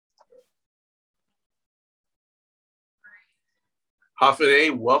Hafiday,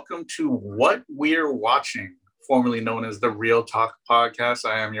 welcome to What We're Watching, formerly known as the Real Talk Podcast.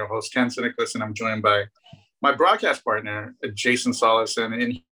 I am your host, Ken Nicholas, and I'm joined by my broadcast partner, Jason Solis. And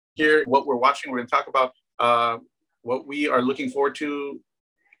in here, what we're watching, we're going to talk about what we are looking forward to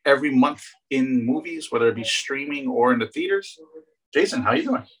every month in movies, whether it be streaming or in the theaters. Jason, how you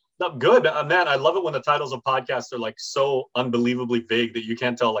doing? No, good, man. I love it when the titles of podcasts are like so unbelievably vague that you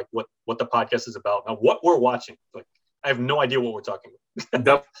can't tell like what the podcast is about. Now, what we're watching, like I have no idea what we're talking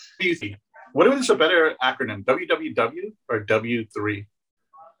about. WC. What is a better acronym, WWW or W3?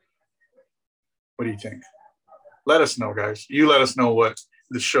 What do you think? Let us know, guys. You let us know what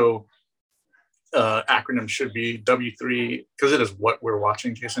the show acronym should be. W3, because it is what we're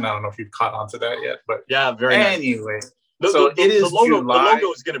watching, Jason. I don't know if you've caught on to that yet, but yeah, very anyway. Nice. It is the logo, July. The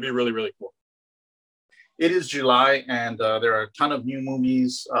logo is going to be really, really cool. It is July, and there are a ton of new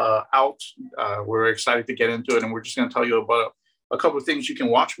movies out. We're excited to get into it, and we're just going to tell you about a couple of things you can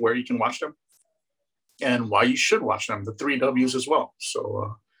watch, where you can watch them, and why you should watch them. The 3 W's as well.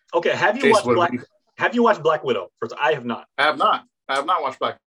 So, okay, have you watched Black Widow? First, I have not. I have not watched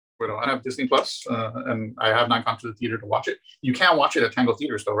Black Widow. I have Disney Plus, and I have not gone to the theater to watch it. You can watch it at Tango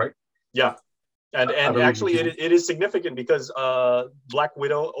Theaters, though, right? Yeah. And actually, it is significant because Black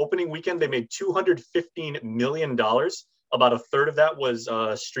Widow opening weekend, they made $215 million. About a third of that was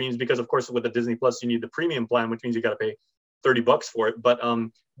streams because, of course, with the Disney Plus, you need the premium plan, which means you got to pay $30 for it. But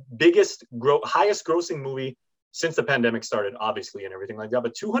highest grossing movie since the pandemic started, obviously, and everything like that.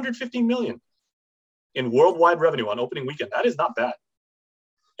 But $215 million in worldwide revenue on opening weekend. That is not bad.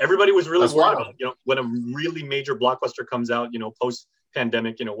 Everybody was really worried about, when a really major blockbuster comes out,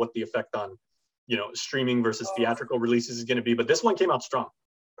 post-pandemic, what the effect on streaming versus theatrical releases is going to be, but this one came out strong.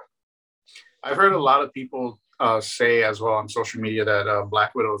 I've heard a lot of people say as well on social media that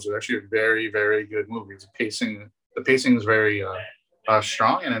Black Widow is actually a very, very good movie. The pacing is very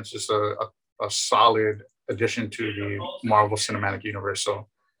strong, and it's just a solid addition to the Marvel Cinematic Universe. So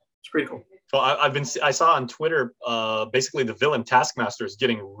it's pretty cool. Well, I saw on Twitter, basically the villain Taskmaster is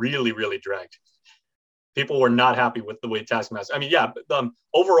getting really, really dragged. People were not happy with the way Taskmaster. I mean, yeah,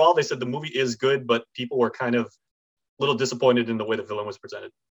 overall, they said the movie is good, but people were kind of a little disappointed in the way the villain was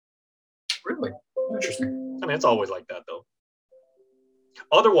presented. Really? Interesting. I mean, it's always like that, though.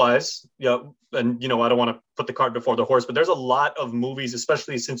 Otherwise, and, I don't want to put the cart before the horse, but there's a lot of movies,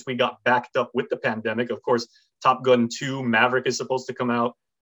 especially since we got backed up with the pandemic. Of course, Top Gun 2, Maverick is supposed to come out.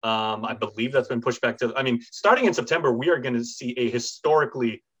 I believe that's been pushed back starting in September, we are going to see a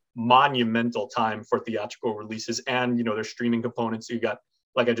historically monumental time for theatrical releases and their streaming components. So you got,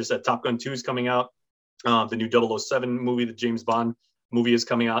 like I just said, Top Gun 2 is coming out, the new 007 movie, the James Bond movie is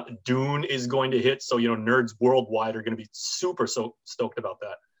coming out, Dune is going to hit, so nerds worldwide are going to be super stoked about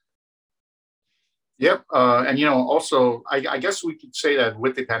that. Yep. And also I guess we could say that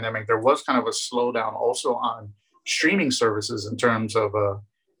with the pandemic there was kind of a slowdown also on streaming services in terms of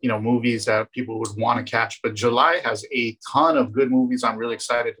movies that people would want to catch. But July has a ton of good movies I'm really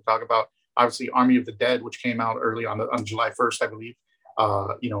excited to talk about. Obviously, Army of the Dead, which came out early on July 1st, I believe,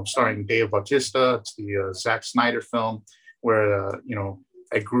 starring Dave Bautista. It's the Zack Snyder film where,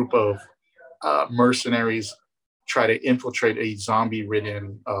 a group of mercenaries try to infiltrate a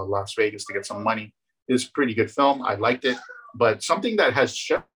zombie-ridden Las Vegas to get some money. It's a pretty good film. I liked it. But something that has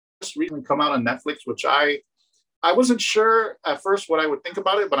just recently come out on Netflix, which I wasn't sure at first what I would think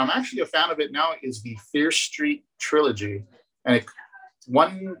about it, but I'm actually a fan of it now, is the Fear Street trilogy. And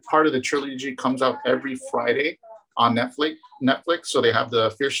one part of the trilogy comes out every Friday on Netflix. So they have the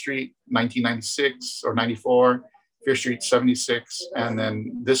Fear Street 1996 or 94, Fear Street 76, and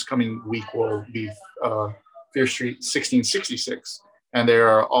then this coming week will be Fear Street 1666. And they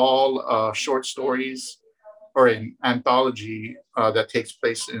are all short stories or an anthology that takes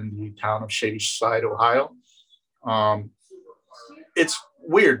place in the town of Shadyside, Ohio. It's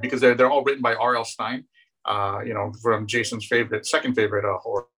weird because they're all written by R.L. Stine, from Jason's second favorite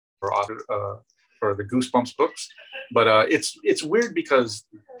horror author for the Goosebumps books. But it's weird because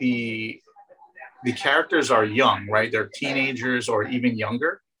the characters are young, right? They're teenagers or even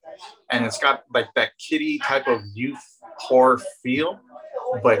younger, and it's got like that kiddie type of youth horror feel,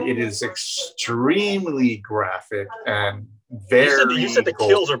 but it is extremely graphic and very. You said the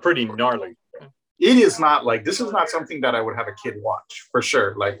kills are pretty gnarly. It is not like, this is not something that I would have a kid watch for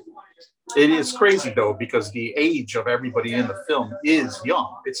sure. Like, it is crazy though, because the age of everybody in the film is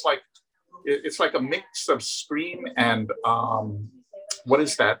young. It's like a mix of Scream and what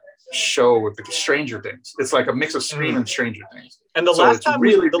is that show with the Stranger Things? It's like a mix of Scream and Stranger Things. And the last time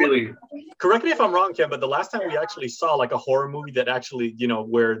really, correct me if I'm wrong, Ken, but the last time we actually saw like a horror movie that actually,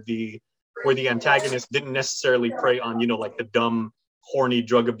 where the antagonist didn't necessarily prey on, like the dumb horny,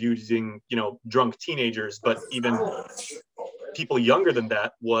 drug abusing, drunk teenagers, but even people younger than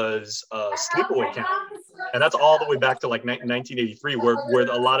that was sleepaway camp. And that's all the way back to like 1983, where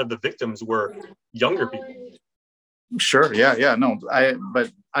a lot of the victims were younger people. Sure. Yeah. No,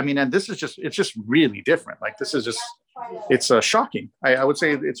 but I mean, and it's just really different. Like this is just, it's shocking. I would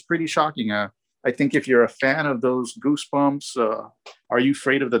say it's pretty shocking. I think if you're a fan of those Goosebumps, Are You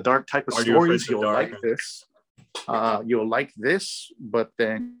Afraid of the Dark type of stories, you'll like this. You'll like this, but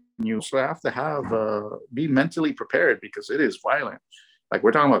then you also have to be mentally prepared because it is violent. Like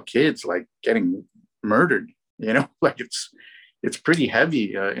we're talking about kids like getting murdered, like it's pretty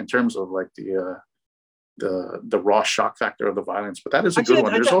heavy in terms of like the raw shock factor of the violence. But that is a good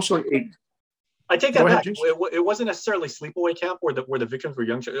one. There's also I take that back. It wasn't necessarily sleepaway camp where the victims were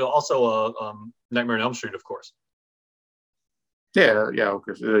young. Also, Nightmare on Elm Street, of course. Yeah,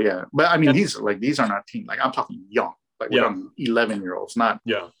 okay, yeah. But I mean, these are not teen. Like I'm talking young. Like we're talking 11-year-olds, not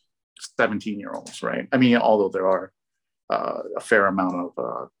 17-year-olds, right? I mean, although there are a fair amount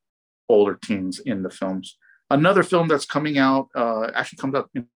of older teens in the films. Another film that's coming out actually comes out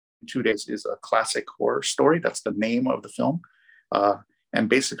in 2 days is A Classic Horror Story. That's the name of the film, and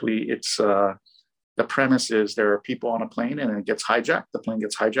basically it's. The premise is there are people on a plane and it gets hijacked. The plane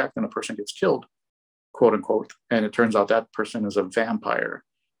gets hijacked and a person gets killed, quote unquote. And it turns out that person is a vampire.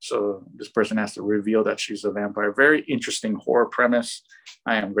 So this person has to reveal that she's a vampire. Very interesting horror premise.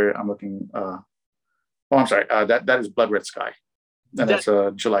 I'm looking. I'm sorry. That is Blood Red Sky. And that's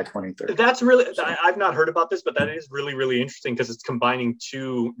July 23rd. That's really, I've not heard about this, but that is really, really interesting because it's combining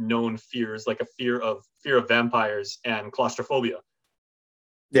two known fears, like a fear of vampires and claustrophobia.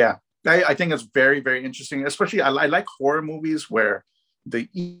 Yeah. I think it's very, very interesting. Especially, I like horror movies where the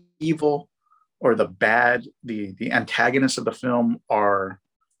evil or the bad, the antagonists of the film are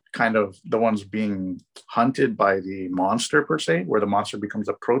kind of the ones being hunted by the monster per se, where the monster becomes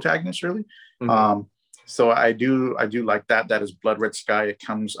a protagonist, really. Mm-hmm. So I do like that. That is Blood Red Sky. It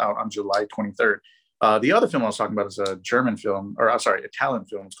comes out on July 23rd. The other film I was talking about is a German film, Italian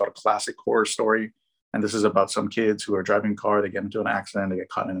film. It's called A Classic Horror Story. And this is about some kids who are driving a car. They get into an accident. They get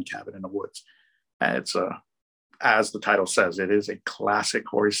caught in a cabin in the woods. And it's as the title says, it is a classic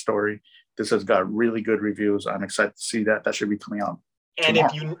horror story. This has got really good reviews. I'm excited to see that. That should be coming out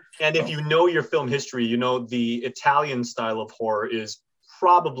tomorrow. If you know your film history, the Italian style of horror is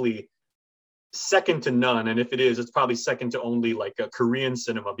probably second to none. And if it is, it's probably second to only like a Korean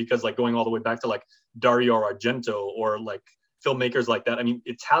cinema, because like going all the way back to like Dario Argento or like filmmakers like that. I mean,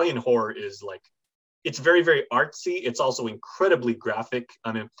 Italian horror is like, it's very, very artsy. It's also incredibly graphic.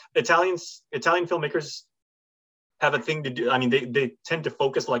 I mean, Italian filmmakers have a thing to do. I mean, they tend to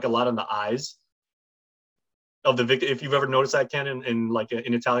focus like a lot on the eyes of the victim. If you've ever noticed that, Ken, in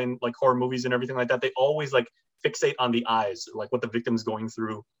Italian like horror movies and everything like that, they always like fixate on the eyes, like what the victim's going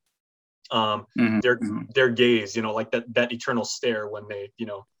through, their gaze, like that eternal stare when they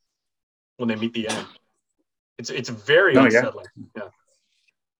meet the end. It's very unsettling. Yeah.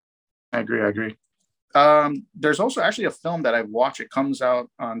 I agree. There's also actually a film that I watched. It comes out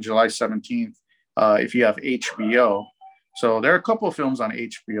on July 17th. If you have HBO. So there are a couple of films on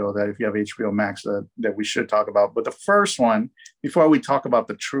HBO that if you have HBO Max that we should talk about. But the first one, before we talk about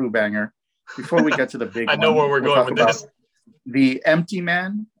the true banger, before we get to the big I know where we're going with this. The Empty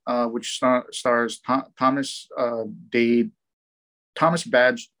Man, which stars Thomas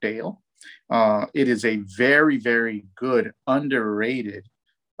Badge Dale. It is a very, very good, underrated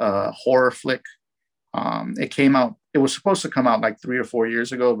horror flick. It was supposed to come out like 3 or 4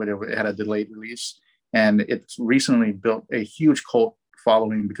 years ago, but it had a delayed release. And it's recently built a huge cult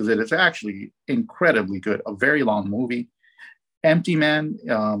following because it is actually incredibly good. A very long movie. Empty Man,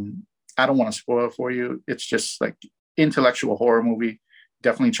 I don't want to spoil it for you. It's just like intellectual horror movie.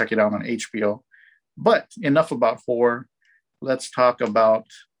 Definitely check it out on HBO. But enough about horror. Let's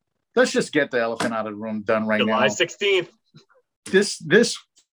just get the elephant out of the room done right July now. July 16th. This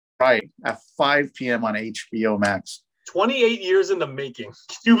Friday at 5 p.m. on HBO Max. 28 years in the making.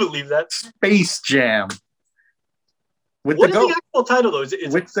 Can you believe that? Space Jam. What is the actual title, though?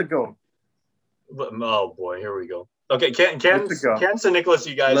 With the GOAT. Oh, boy. Here we go. Okay, St. Nicholas,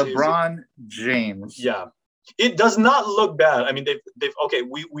 you guys. LeBron James. Yeah. It does not look bad. I mean, they've okay,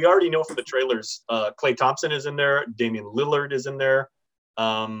 we already know from the trailers, Klay Thompson is in there. Damian Lillard is in there.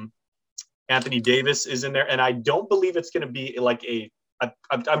 Anthony Davis is in there. And I don't believe it's going to be like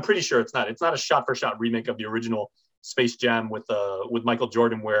I'm pretty sure it's not. It's not a shot-for-shot remake of the original Space Jam with Michael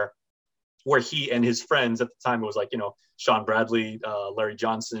Jordan, where he and his friends at the time, it was like, Sean Bradley, Larry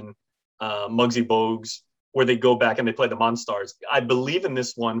Johnson, Muggsy Bogues, where they go back and they play the Monstars. I believe in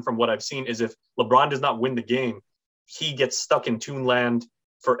this one, from what I've seen, is if LeBron does not win the game, he gets stuck in Toonland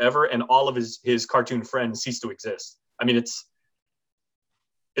forever, and all of his cartoon friends cease to exist. I mean, it's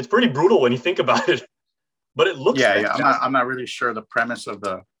pretty brutal when you think about it, but it looks fantastic. I'm not really sure the premise of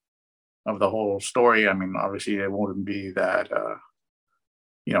the whole story. I mean, obviously it wouldn't be that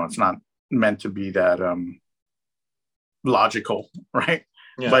it's not meant to be that logical, right?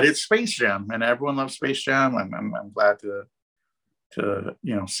 Yeah. But it's Space Jam, and everyone loves Space Jam. I'm glad to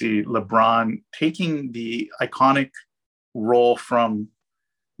see LeBron taking the iconic role from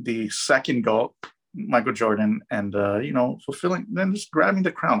the second GOAT, Michael Jordan, and fulfilling, then just grabbing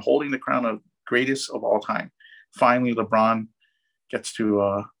the crown, holding the crown of greatest of all time. Finally, LeBron gets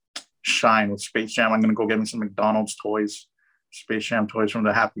to shine with Space Jam. I'm going to go get me some McDonald's toys, Space Jam toys from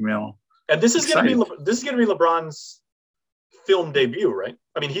the Happy Meal. And this is going to be LeBron's film debut, right?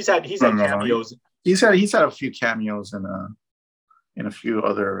 I mean, he's had cameos. He's had a few cameos in a few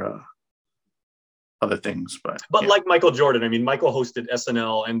other things, but like Michael Jordan, I mean, Michael hosted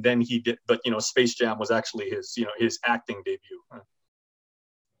SNL, and then he did, but Space Jam was actually his acting debut.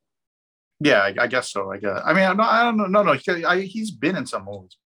 Yeah, I guess so. I mean, I don't know. No, he's been in some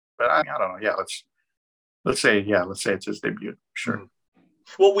movies, but I don't know. Yeah, let's say it's his debut. Sure. Mm-hmm.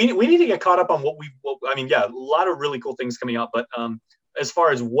 Well, we need to get caught up on a lot of really cool things coming out, but as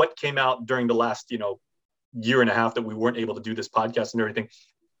far as what came out during the last, year and a half that we weren't able to do this podcast and everything,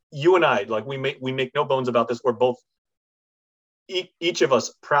 you and I, like, we make no bones about this. We're both, each of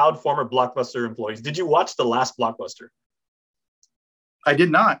us, proud former Blockbuster employees. Did you watch the last Blockbuster? I did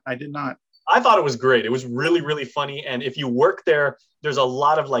not. I thought it was great. It was really, really funny. And if you work there, there's a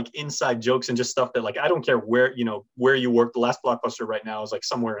lot of like inside jokes and just stuff that, like, I don't care where you work. The last Blockbuster right now is like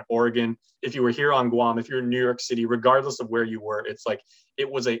somewhere in Oregon. If you were here on Guam, if you're in New York City, regardless of where you were, it's like, it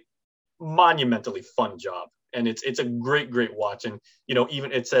was a monumentally fun job. And it's a great, great watch. And,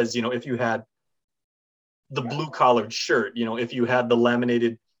 even it says, if you had the blue collared shirt, if you had the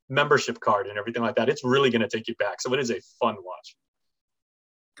laminated membership card and everything like that, it's really going to take you back. So it is a fun watch.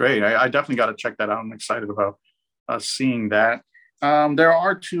 Great. I definitely got to check that out. I'm excited about seeing that. There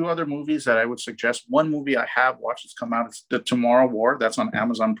are two other movies that I would suggest. One movie I have watched that's come out. It's The Tomorrow War. That's on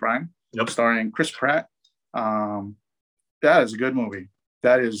Amazon Prime. Yep. Starring Chris Pratt. That is a good movie.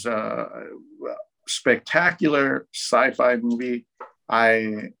 That is a spectacular sci-fi movie.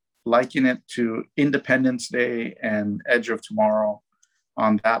 I liken it to Independence Day and Edge of Tomorrow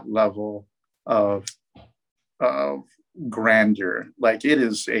on that level of grandeur. Like, it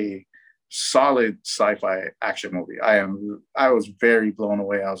is a solid sci-fi action movie. I was very blown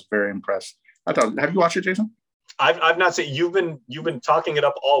away. I was very impressed. Have you watched it, Jason? I've not seen. You've been talking it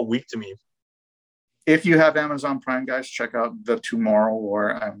up all week to me. If you have Amazon Prime, guys, check out The Tomorrow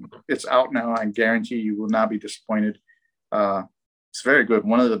War. It's out now. I guarantee you will not be disappointed. It's very good.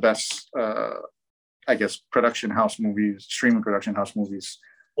 One of the best, streaming production house movies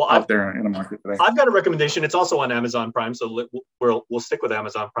out there in the market today. I've got a recommendation. It's also on Amazon Prime, so we'll stick with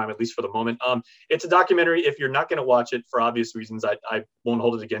Amazon Prime, at least for the moment. It's a documentary. If you're not going to watch it, for obvious reasons, I won't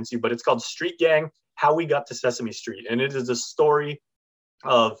hold it against you, but it's called Street Gang: How We Got to Sesame Street. And it is a story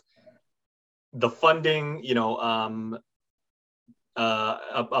of the funding,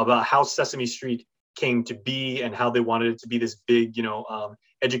 about how Sesame Street came to be and how they wanted it to be this big,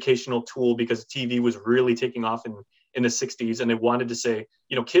 educational tool, because TV was really taking off in the 60s. And they wanted to say,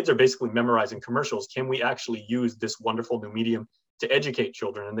 kids are basically memorizing commercials. Can we actually use this wonderful new medium to educate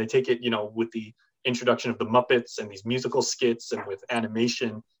children? And they take it, with the introduction of the Muppets and these musical skits and with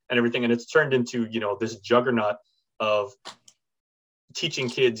animation and everything. And it's turned into, this juggernaut of teaching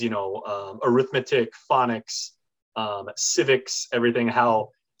kids, arithmetic, phonics, civics, everything,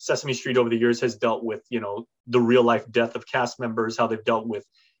 how Sesame Street over the years has dealt with, the real life death of cast members, how they've dealt with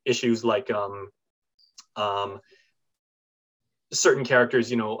issues like certain characters,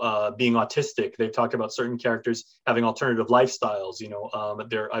 being autistic. They've talked about certain characters having alternative lifestyles,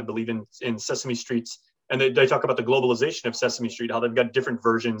 I believe in Sesame Street's, and they talk about the globalization of Sesame Street, how they've got different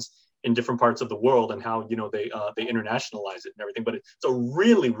versions in different parts of the world and how, they internationalize it and everything. But it's a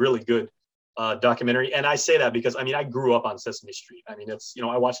really, really good documentary. And I say that because, I grew up on Sesame Street. It's,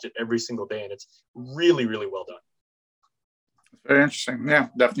 I watched it every single day, and it's really, really well done. Very interesting. Yeah,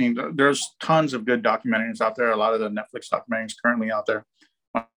 definitely. There's tons of good documentaries out there. A lot of the Netflix documentaries currently out there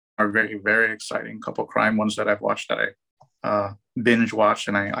are very, very exciting. A couple of crime ones that I've watched that I binge watched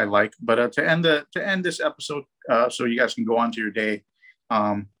and I like. But to end this episode, so you guys can go on to your day,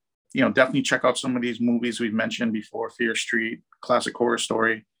 definitely check out some of these movies we've mentioned before: Fear Street, Classic Horror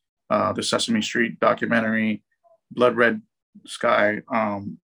Story, the Sesame Street documentary, Blood Red Sky,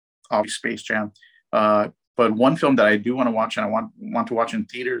 obviously Space Jam. But one film that I do want to watch and I want to watch in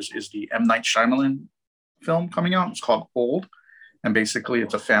theaters is the M. Night Shyamalan film coming out. It's called Old, and basically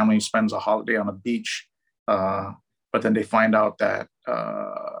it's a family spends a holiday on a beach, but then they find out that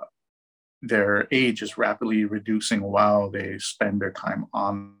their age is rapidly reducing while they spend their time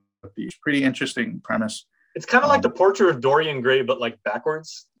on the beach. Pretty interesting premise. It's kind of like the portrait of Dorian Gray, but like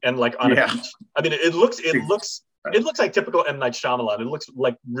backwards and like on a beach. I mean, it looks like typical M. Night Shyamalan. It looks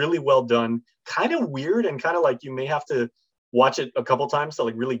like really well done, kind of weird, and kind of like you may have to watch it a couple times to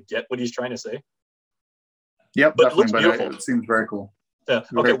like really get what he's trying to say. Yep, but it looks beautiful. It seems very cool. Yeah.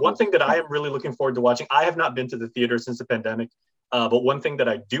 Okay, one thing that I am really looking forward to watching. I have not been to the theater since the pandemic, but one thing that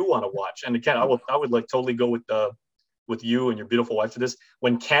I do want to watch, and again, I would like totally go with you and your beautiful wife to this,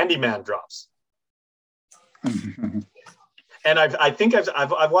 when Candyman drops. And I think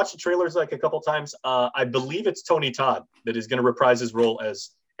I've watched the trailers like a couple times. I believe it's Tony Todd that is going to reprise his role as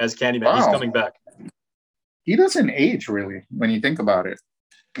Candyman. Wow. He's coming back. He doesn't age really when you think about it.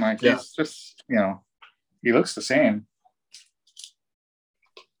 Like he's just, he looks the same.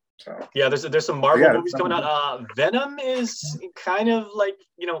 So yeah, there's some Marvel movies coming out. Venom is kind of like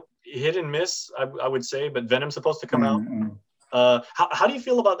hit and miss, I would say, but Venom's supposed to come out. How do you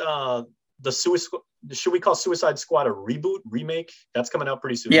feel about the should we call Suicide Squad a reboot, remake? That's coming out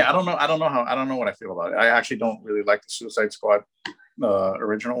pretty soon. Yeah, I don't know what I feel about it. I actually don't really like the Suicide Squad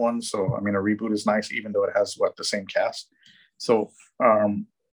original one. So I mean, a reboot is nice, even though it has the same cast. So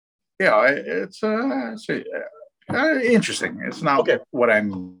it's interesting. It's not what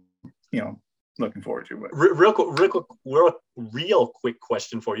I'm looking forward to. But real quick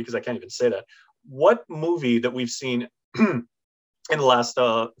question for you, because I can't even say that. What movie that we've seen in the last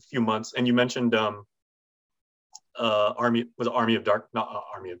few months, and you mentioned Army of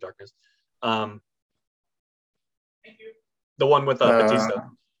Darkness. The one with Batista.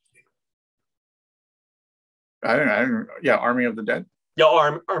 I don't. Yeah, Army of the Dead. Yeah,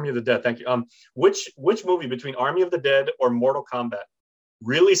 Army of the Dead. Thank you. Which movie between Army of the Dead or Mortal Kombat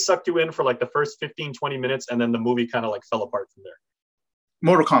really sucked you in for like the first 15, 20 minutes, and then the movie kind of like fell apart from there?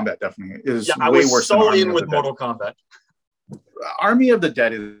 Mortal Kombat definitely is. Yeah, I was so in with Mortal Kombat. Army of the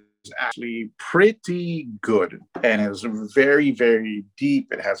Dead is actually pretty good and is very, very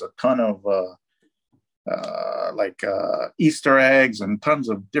deep. It has a ton of Easter eggs and tons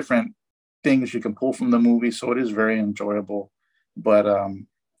of different things you can pull from the movie. So it is very enjoyable. But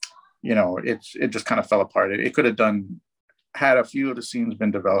it just kind of fell apart. It could have had a few of the scenes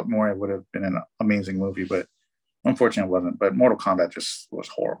been developed more, it would have been an amazing movie, but unfortunately it wasn't. But Mortal Kombat just was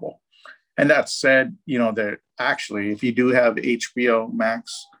horrible. And that said, that actually, if you do have HBO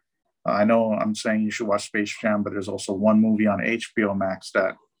Max, I know I'm saying you should watch Space Jam, but there's also one movie on HBO Max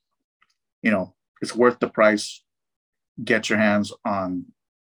that, it's worth the price. Get your hands on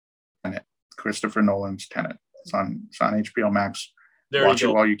Tenet, Christopher Nolan's Tenet. It's on HBO Max. Watch it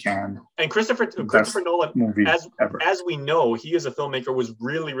while you can. And Christopher Nolan, movie as we know, he is a filmmaker, was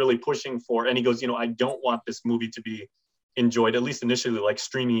really, really pushing for, and he goes, I don't want this movie to be enjoyed, at least initially, like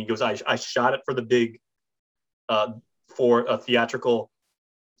streaming. He goes, I shot it for the big, for a theatrical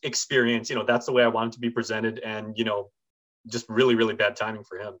experience. That's the way I want it to be presented, and just really, really bad timing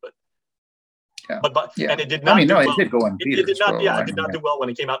for him. But and it did not. It did go in theaters. It did not do well when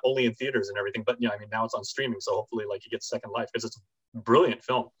it came out only in theaters and everything. But now it's on streaming, so hopefully, like, it gets second life, because it's a brilliant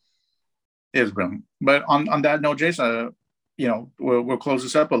film. It is brilliant. But on that note, Jason, we'll close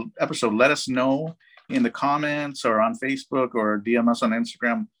this episode. Let us know in the comments or on Facebook or DM us on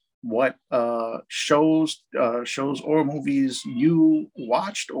Instagram what shows or movies you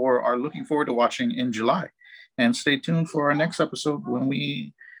watched or are looking forward to watching in July. And stay tuned for our next episode when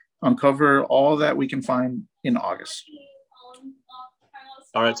we uncover all that we can find in August.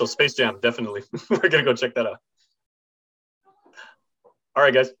 All right, so Space Jam, definitely. We're going to go check that out. All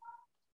right, guys.